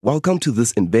Welcome to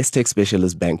this Investec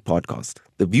Specialist Bank podcast.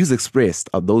 The views expressed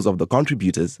are those of the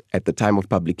contributors at the time of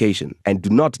publication and do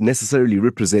not necessarily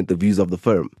represent the views of the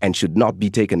firm and should not be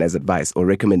taken as advice or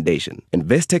recommendation.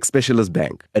 Investec Specialist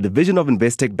Bank, a division of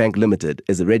Investec Bank Limited,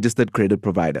 is a registered credit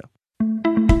provider.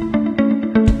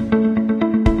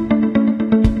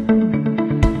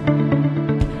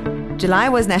 July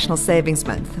was National Savings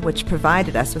Month, which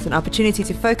provided us with an opportunity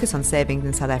to focus on savings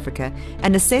in South Africa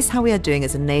and assess how we are doing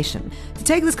as a nation. To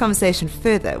take this conversation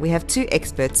further, we have two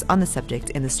experts on the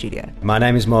subject in the studio. My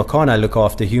name is Mark Khan. I look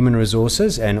after human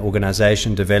resources and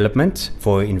organisation development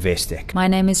for Investec. My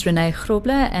name is Renee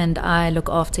Grobler and I look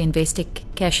after Investec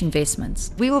Cash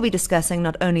Investments. We will be discussing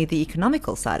not only the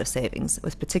economical side of savings,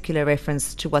 with particular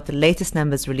reference to what the latest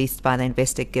numbers released by the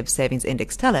Investec Gives Savings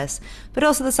Index tell us, but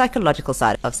also the psychological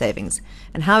side of savings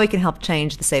and how we can help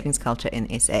change the savings culture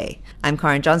in SA. I'm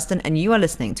Karen Johnston and you are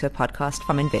listening to a podcast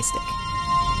from Investec.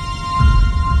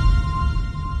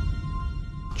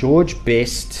 George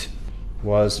Best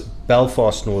was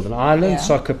Belfast, Northern Ireland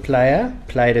soccer player,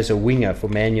 played as a winger for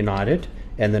Man United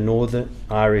and the Northern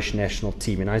Irish national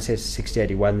team. In 1968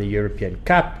 he won the European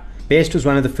Cup. Best was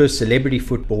one of the first celebrity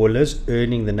footballers,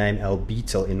 earning the name Al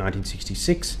Beetle in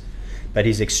 1966. But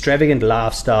his extravagant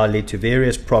lifestyle led to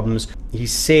various problems. He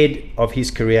said of his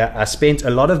career, "I spent a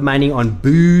lot of money on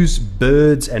booze,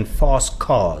 birds and fast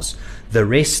cars. The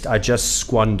rest I just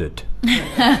squandered." So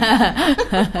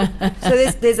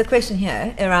there's a question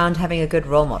here around having a good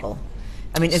role model.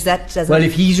 I mean, is that... Well,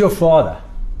 if he's your father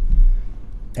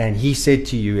and he said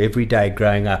to you every day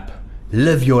growing up,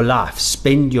 live your life,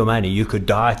 spend your money, you could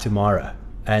die tomorrow.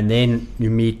 And then you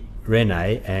meet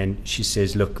Renee and she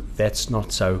says, look, that's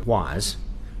not so wise.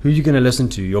 Who are you going to listen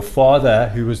to? Your father,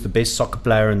 who was the best soccer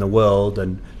player in the world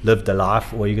and lived a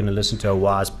life, or are you going to listen to a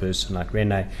wise person like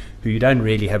Renee, who you don't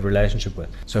really have a relationship with?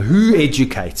 So who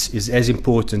educates is as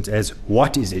important as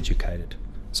what is educated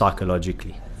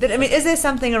psychologically. But I mean, is there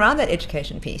something around that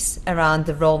education piece, around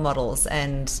the role models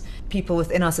and people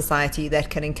within our society that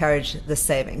can encourage the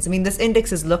savings? I mean, this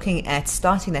index is looking at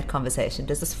starting that conversation.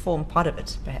 Does this form part of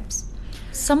it, perhaps?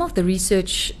 Some of the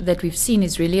research that we've seen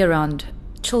is really around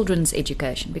children's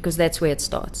education, because that's where it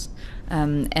starts.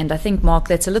 And I think, Mark,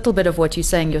 that's a little bit of what you're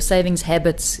saying. Your savings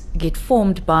habits get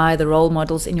formed by the role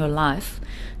models in your life,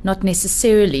 not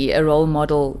necessarily a role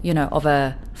model, of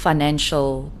a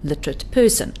financial literate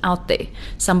person out there,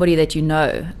 somebody that you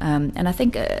know. And I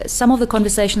think some of the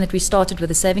conversation that we started with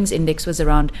the savings index was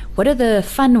around what are the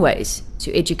fun ways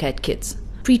to educate kids.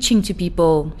 Preaching to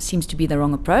people seems to be the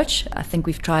wrong approach. I think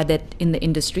we've tried that in the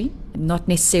industry, not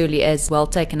necessarily as well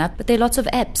taken up, but there are lots of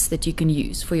apps that you can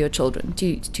use for your children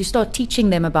to start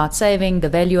teaching them about saving, the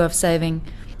value of saving.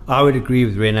 I would agree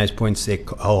with Renee's points there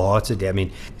wholeheartedly. I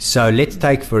mean, so let's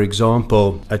take, for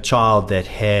example, a child that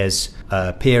has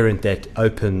a parent that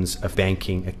opens a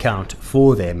banking account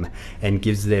for them and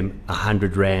gives them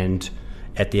 100 Rand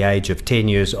at the age of 10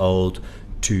 years old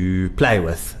to play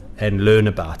with and learn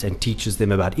about, and teaches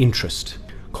them about interest.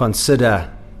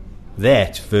 Consider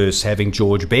that versus having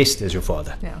George Best as your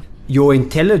father. Yeah. Your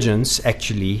intelligence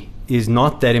actually is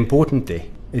not that important there.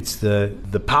 It's the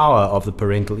power of the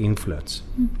parental influence.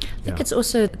 I think it's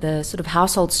also the sort of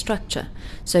household structure.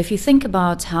 So if you think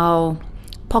about how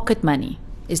pocket money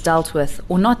is dealt with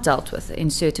or not dealt with in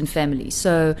certain families.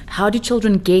 So how do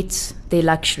children get their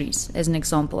luxuries? As an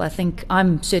example, I think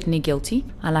I'm certainly guilty.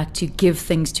 I like to give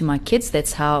things to my kids.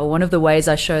 That's one of the ways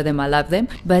I show them I love them.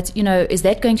 But, is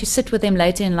that going to sit with them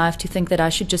later in life to think that I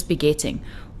should just be getting?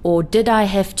 Or did I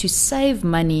have to save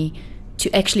money to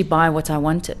actually buy what I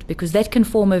wanted? Because that can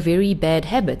form a very bad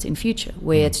habit in future,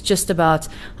 where it's just about,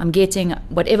 I'm getting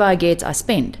whatever I get, I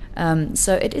spend.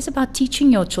 So it is about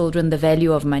teaching your children the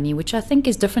value of money, which I think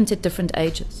is different at different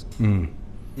ages.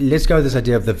 Let's go with this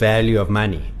idea of the value of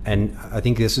money. And I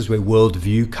think this is where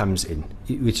worldview comes in,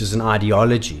 which is an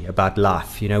ideology about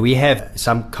life. We have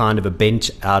some kind of a bent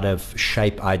out of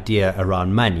shape idea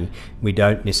around money. We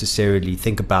don't necessarily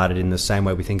think about it in the same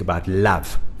way we think about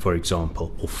love, for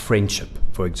example, or friendship,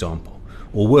 for example,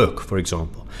 or work, for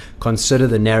example. Consider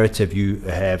the narrative you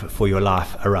have for your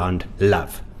life around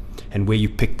love and where you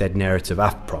pick that narrative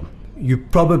up from. You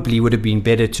probably would have been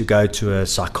better to go to a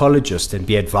psychologist and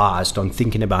be advised on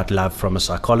thinking about love from a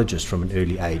psychologist from an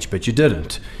early age, but you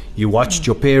didn't. You watched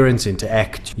your parents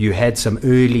interact. You had some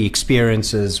early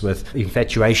experiences with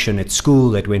infatuation at school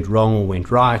that went wrong or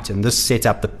went right, and this set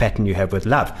up the pattern you have with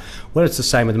love. Well, it's the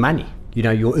same with money.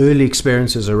 Your early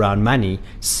experiences around money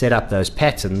set up those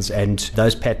patterns, and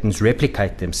those patterns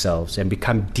replicate themselves and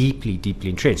become deeply, deeply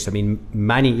entrenched. I mean,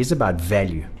 money is about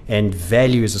value. and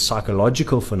value is a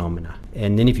psychological phenomena.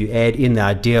 And then if you add in the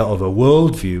idea of a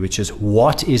worldview, which is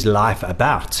what is life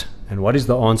about? And what is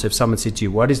the answer if someone said to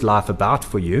you, what is life about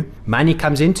for you? Money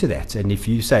comes into that. And if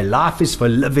you say life is for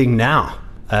living now,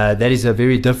 that is a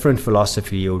very different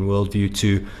philosophy or worldview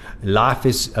to life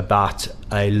is about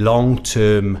a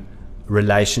long-term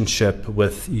relationship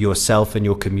with yourself and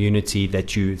your community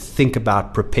that you think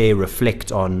about, prepare,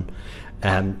 reflect on,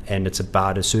 and it's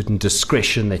about a certain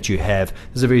discretion that you have.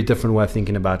 There's a very different way of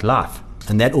thinking about life.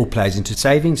 And that all plays into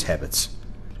savings habits.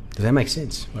 Does that make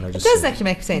sense? It does actually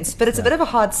make sense, but it's a bit of a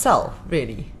hard sell,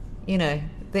 really. You know,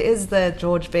 there is the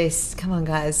George Best, come on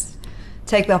guys,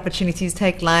 take the opportunities,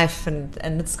 take life, and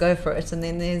let's go for it. And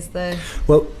then there's the,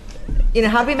 well, you know,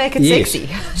 how do we make it sexy?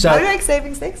 So, how do we make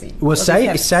savings sexy? Well,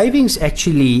 savings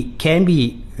actually can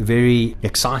be very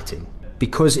exciting,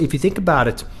 because if you think about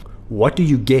it, what do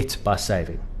you get by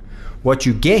saving? What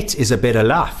you get is a better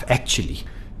life, actually,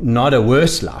 not a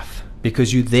worse life,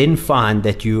 because you then find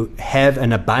that you have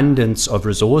an abundance of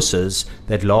resources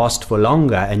that last for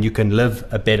longer and you can live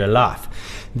a better life.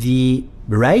 The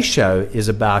ratio is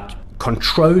about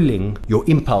controlling your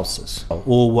impulses,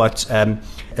 or what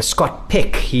Scott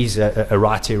Peck, he's a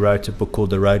writer who wrote a book called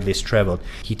The Road Less Traveled.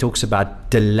 He talks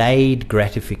about delayed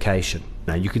gratification.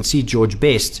 Now you can see George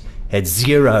Best had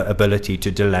zero ability to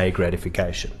delay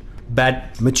gratification.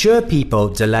 But mature people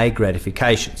delay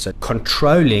gratification. So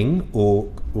controlling or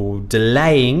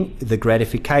delaying the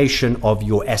gratification of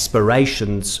your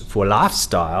aspirations for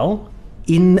lifestyle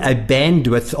in a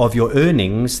bandwidth of your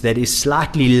earnings that is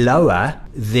slightly lower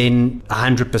than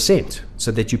 100%,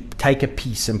 so that you take a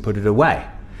piece and put it away.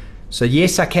 So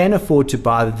yes, I can afford to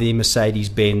buy the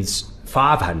Mercedes-Benz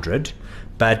 500,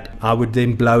 but I would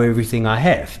then blow everything I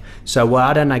have. So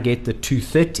why don't I get the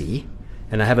 230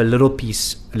 and I have a little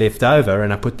piece left over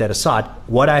and I put that aside?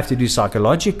 What I have to do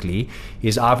psychologically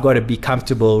is I've got to be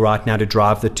comfortable right now to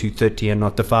drive the 230 and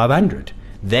not the 500.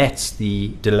 That's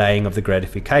the delaying of the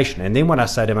gratification. And then what I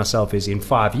say to myself is, in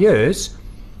 5 years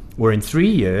or in 3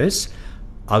 years,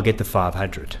 I'll get the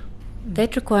 500.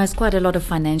 That requires quite a lot of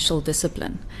financial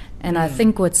discipline. And I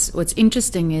think what's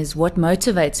interesting is what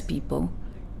motivates people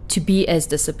to be as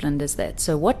disciplined as that.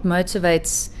 So what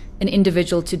motivates an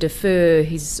individual to defer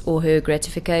his or her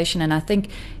gratification? And I think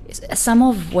some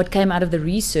of what came out of the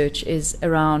research is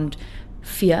around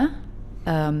fear.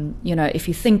 If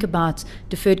you think about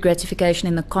deferred gratification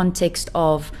in the context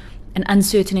of an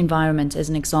uncertain environment, as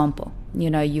an example,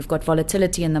 you've got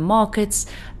volatility in the markets,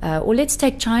 or let's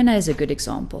take China as a good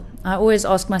example. I always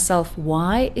ask myself,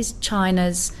 why is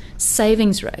China's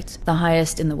savings rate the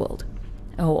highest in the world,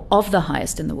 or of the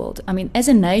highest in the world? I mean, as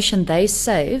a nation, they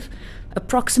save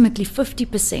approximately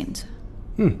 50%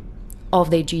 of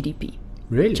their GDP.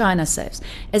 Really? China saves.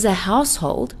 As a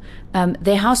household,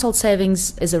 their household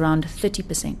savings is around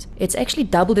 30%. It's actually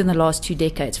doubled in the last 2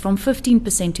 decades, from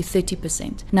 15% to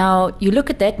 30%. Now, you look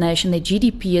at that nation, their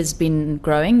GDP has been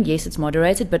growing. Yes, it's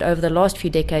moderated, but over the last few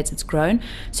decades, it's grown.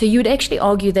 So you would actually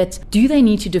argue that, do they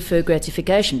need to defer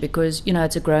gratification? Because,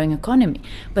 it's a growing economy.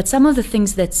 But some of the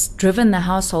things that's driven the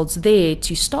households there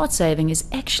to start saving is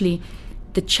actually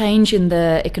the change in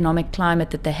the economic climate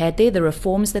that they had there, the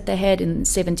reforms that they had in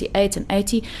 78 and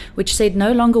 80, which said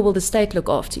no longer will the state look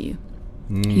after you.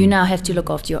 You now have to look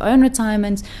after your own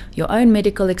retirement, your own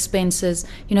medical expenses.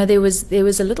 There was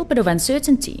a little bit of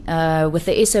uncertainty. With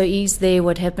the SOEs there,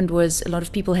 what happened was a lot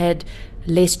of people had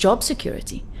less job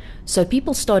security. So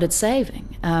people started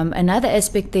saving. Another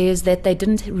aspect there is that they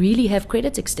didn't really have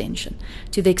credit extension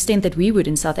to the extent that we would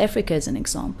in South Africa, as an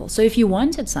example. So if you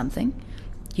wanted something,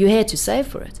 you had to save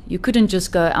for it. You couldn't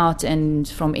just go out and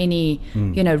from any,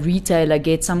 retailer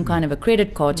get some kind of a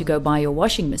credit card to go buy your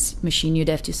washing machine. You'd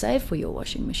have to save for your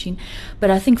washing machine. But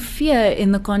I think fear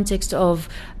in the context of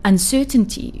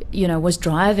uncertainty, was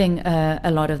driving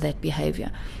a lot of that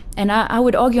behavior. And I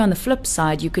would argue on the flip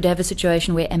side, you could have a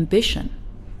situation where ambition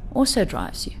also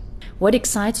drives you. What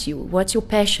excites you? What's your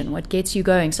passion? What gets you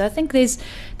going? So I think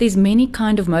there's many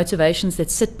kind of motivations that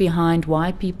sit behind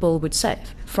why people would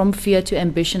save, from fear to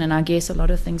ambition, and I guess a lot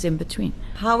of things in between.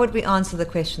 How would we answer the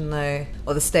question, though,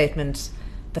 or the statement,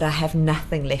 but I have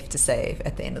nothing left to save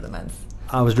at the end of the month?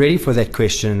 I was ready for that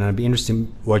question, and I'd be interested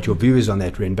in what your view is on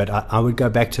that, Ren, but I would go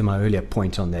back to my earlier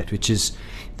point on that, which is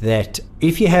that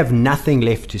if you have nothing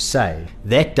left to save,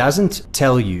 that doesn't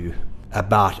tell you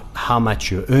about how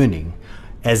much you're earning,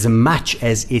 as much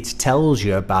as it tells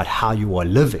you about how you are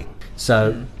living.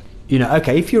 So,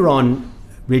 if you're on,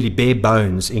 really bare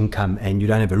bones income and you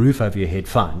don't have a roof over your head,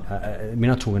 fine. We're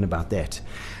not talking about that.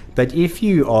 But if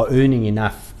you are earning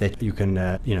enough that you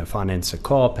can, finance a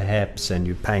car perhaps, and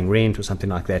you're paying rent or something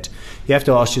like that, you have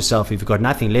to ask yourself, if you've got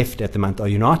nothing left at the month, are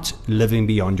you not living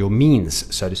beyond your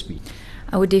means, so to speak?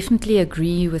 I would definitely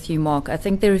agree with you, Mark. I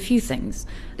think there are a few things.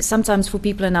 Sometimes for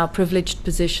people in our privileged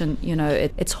position,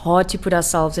 it's hard to put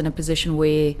ourselves in a position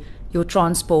where your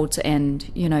transport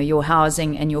and, your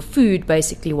housing and your food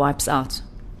basically wipes out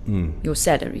your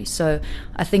salary. So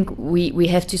I think we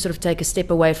have to sort of take a step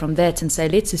away from that and say,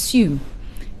 let's assume,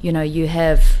 you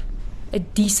have a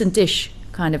decent-ish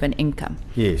kind of an income.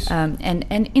 Yes. And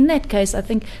in that case, I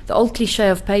think the old cliche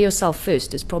of pay yourself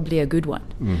first is probably a good one.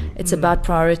 It's about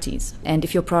priorities. And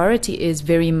if your priority is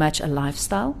very much a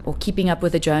lifestyle or keeping up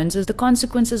with the Joneses, the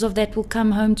consequences of that will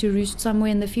come home to roost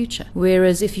somewhere in the future.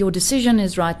 Whereas if your decision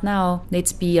is right now,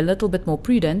 let's be a little bit more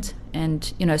prudent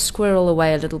and, squirrel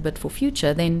away a little bit for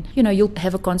future, then, you'll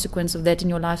have a consequence of that in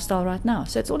your lifestyle right now.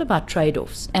 So it's all about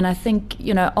trade-offs. And I think,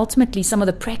 ultimately some of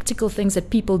the practical things that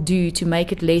people do to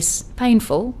make it less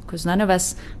painful, because none of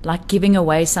us like giving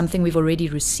away something we've already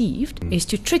received, is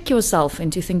to trick yourself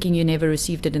into thinking you never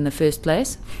received it in the first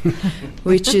place,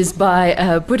 which is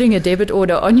by putting a debit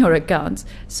order on your account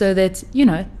so that,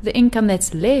 the income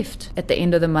that's left at the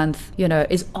end of the month,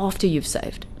 is after you've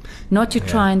saved. Not to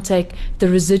try and take the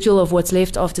residual of what's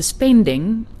left after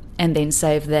spending and then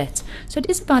save that. So it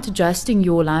is about adjusting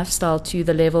your lifestyle to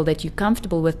the level that you're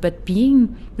comfortable with, but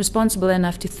being responsible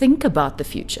enough to think about the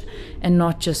future and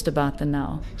not just about the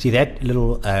now. See, that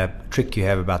little trick you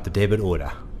have about the debit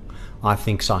order, I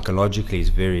think psychologically is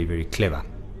very, very clever.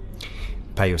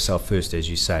 Pay yourself first, as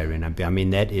you say, Rena. I mean,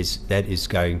 that is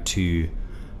going to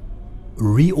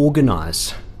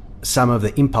reorganize some of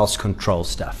the impulse control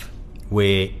stuff,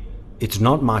 where it's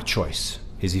not my choice,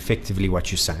 is effectively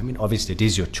what you're saying. I mean, obviously it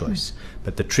is your choice,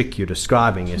 but the trick you're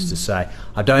describing is to say,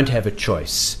 I don't have a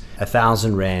choice.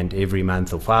 1,000 Rand every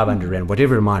month or 500 Rand,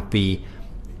 whatever it might be,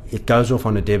 it goes off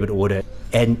on a debit order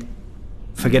and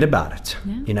forget about it.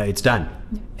 Yeah. It's done.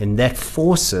 Yeah. And that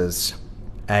forces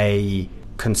a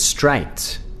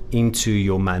constraint into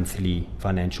your monthly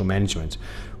financial management.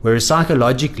 Whereas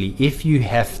psychologically, if you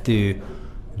have to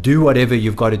do whatever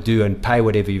you've got to do and pay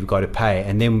whatever you've got to pay,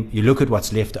 and then you look at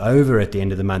what's left over at the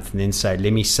end of the month and then say,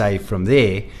 let me save from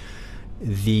there,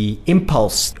 the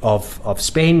impulse of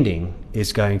spending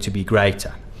is going to be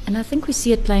greater. And I think we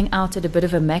see it playing out at a bit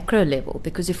of a macro level,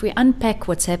 because if we unpack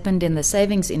what's happened in the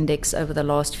savings index over the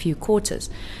last few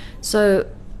quarters, so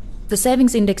the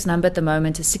savings index number at the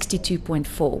moment is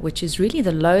 62.4, which is really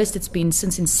the lowest it's been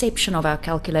since inception of our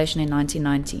calculation in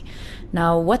 1990.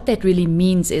 Now, what that really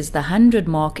means is the 100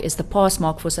 mark is the pass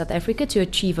mark for South Africa to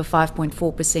achieve a 5.4%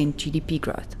 GDP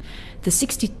growth. The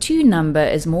 62 number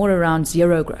is more around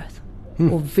zero growth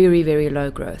or very, very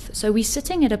low growth. So we're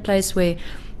sitting at a place where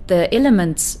the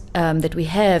elements that we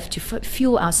have to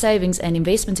fuel our savings and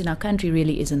investment in our country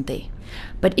really isn't there.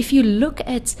 But if you look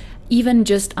at even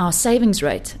just our savings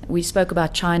rate, we spoke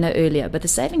about China earlier, but the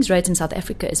savings rate in South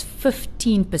Africa is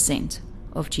 15%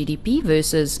 of GDP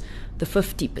versus the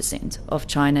 50% of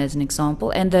China as an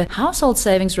example. And the household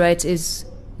savings rate is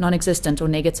non-existent or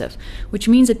negative, which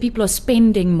means that people are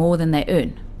spending more than they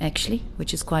earn, actually,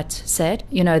 which is quite sad.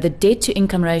 The debt to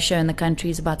income ratio in the country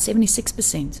is about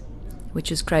 76%,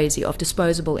 which is crazy, of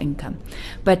disposable income.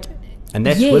 And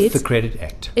that's with the Credit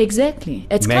Act. Exactly.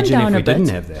 It's Imagine come down if we a bit. didn't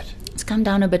have that. It's come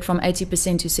down a bit from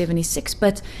 80% to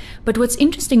 76%. But what's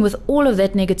interesting with all of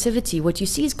that negativity, what you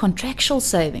see is contractual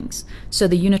savings. So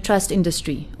the unit trust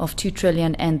industry of 2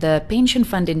 trillion and the pension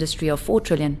fund industry of 4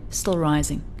 trillion still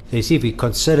rising. So you see, if we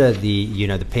consider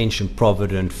the pension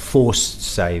provident forced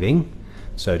saving,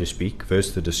 so to speak,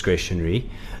 versus the discretionary,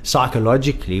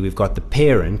 psychologically we've got the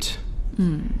parent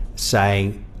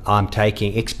saying, I'm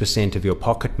taking X% of your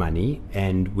pocket money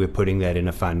and we're putting that in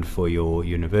a fund for your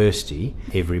university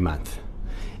every month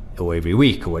or every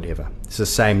week or whatever. It's the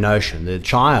same notion. The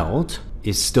child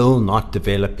is still not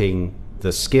developing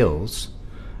the skills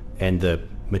and the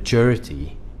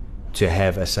maturity to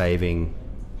have a saving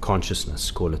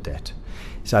consciousness, call it that.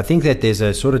 So I think that there's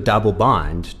a sort of double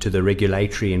bind to the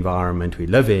regulatory environment we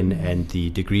live in and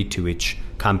the degree to which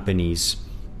companies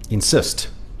insist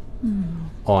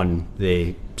on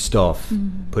their staff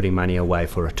putting money away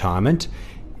for retirement,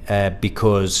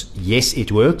 because yes,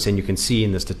 it works, and you can see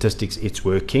in the statistics it's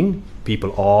working.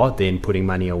 People are then putting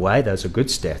money away. Those are good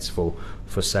stats for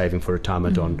saving for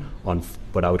retirement on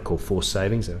what I would call forced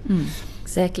savings.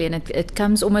 Exactly, and it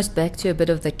comes almost back to a bit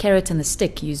of the carrot and the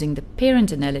stick, using the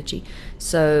parent analogy.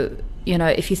 So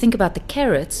if you think about the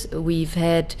carrots, we've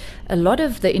had a lot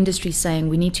of the industry saying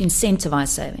we need to incentivize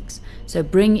savings. So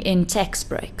bring in tax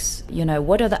breaks.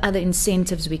 What are the other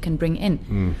incentives we can bring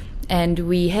in? And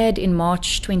we had in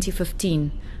March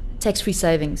 2015 tax-free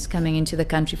savings coming into the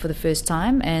country for the first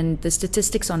time, and the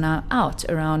statistics are now out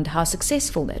around how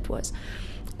successful that was.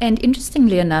 And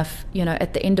interestingly enough,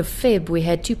 at the end of Feb, we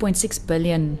had 2.6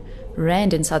 billion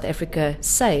rand in South Africa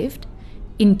saved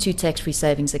into tax-free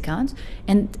savings accounts,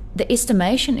 and the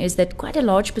estimation is that quite a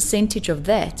large percentage of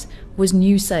that was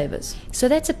new savers. So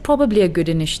that's probably a good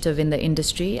initiative in the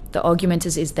industry. The argument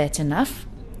is that enough?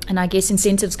 And I guess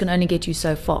incentives can only get you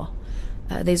so far.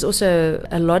 There's also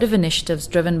a lot of initiatives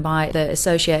driven by the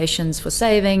associations for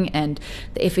saving and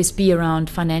the FSB around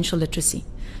financial literacy,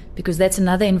 because that's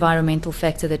another environmental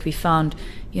factor that we found,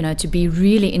 to be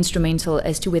really instrumental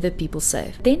as to whether people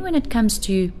save. Then when it comes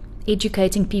to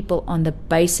educating people on the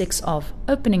basics of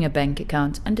opening a bank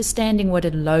account, understanding what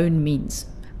a loan means,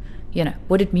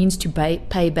 what it means to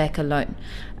pay back a loan,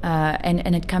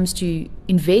 and it comes to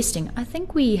investing, I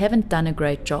think we haven't done a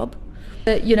great job.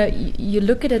 You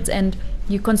look at it and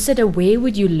you consider, where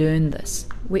would you learn this?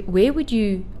 Where would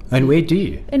you... And where do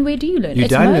you? And where do you learn? You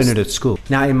don't learn it at school.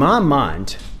 Now, in my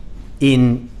mind,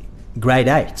 in grade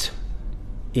 8,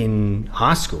 in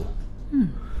high school,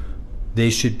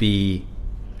 there should be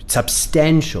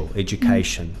substantial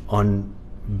education on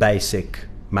basic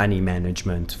money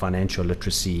management, financial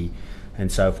literacy, and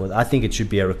so forth. I think it should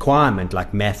be a requirement,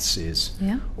 like maths is,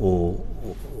 or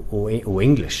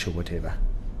English or whatever.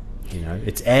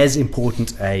 It's as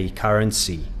important a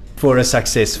currency for a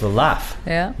successful life.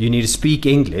 Yeah. You need to speak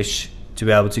English to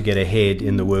be able to get ahead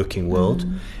in the working world,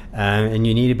 and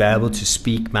you need to be able to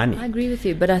speak money. I agree with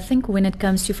you, but I think when it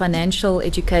comes to financial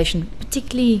education,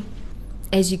 particularly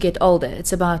as you get older,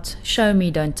 it's about show me,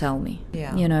 don't tell me.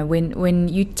 Yeah. When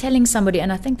you're telling somebody,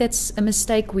 and I think that's a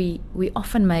mistake we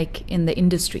often make in the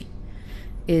industry,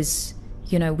 is,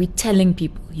 we're telling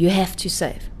people, you have to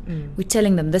save. We're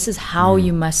telling them this is how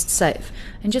you must save.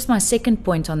 And just my second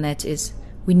point on that is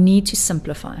we need to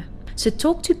simplify. So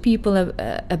talk to people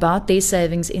about their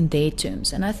savings in their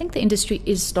terms. And I think the industry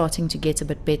is starting to get a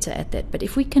bit better at that. But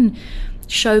if we can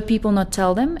show people, not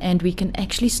tell them, and we can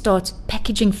actually start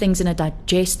packaging things in a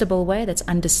digestible way that's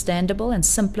understandable and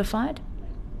simplified,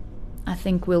 I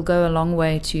think we'll go a long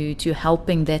way to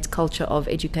helping that culture of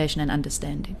education and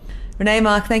understanding. Renee,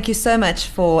 Mark, thank you so much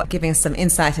for giving us some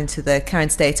insight into the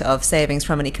current state of savings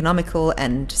from an economical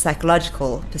and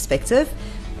psychological perspective.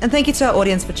 And thank you to our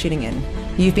audience for tuning in.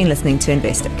 You've been listening to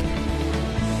Investec.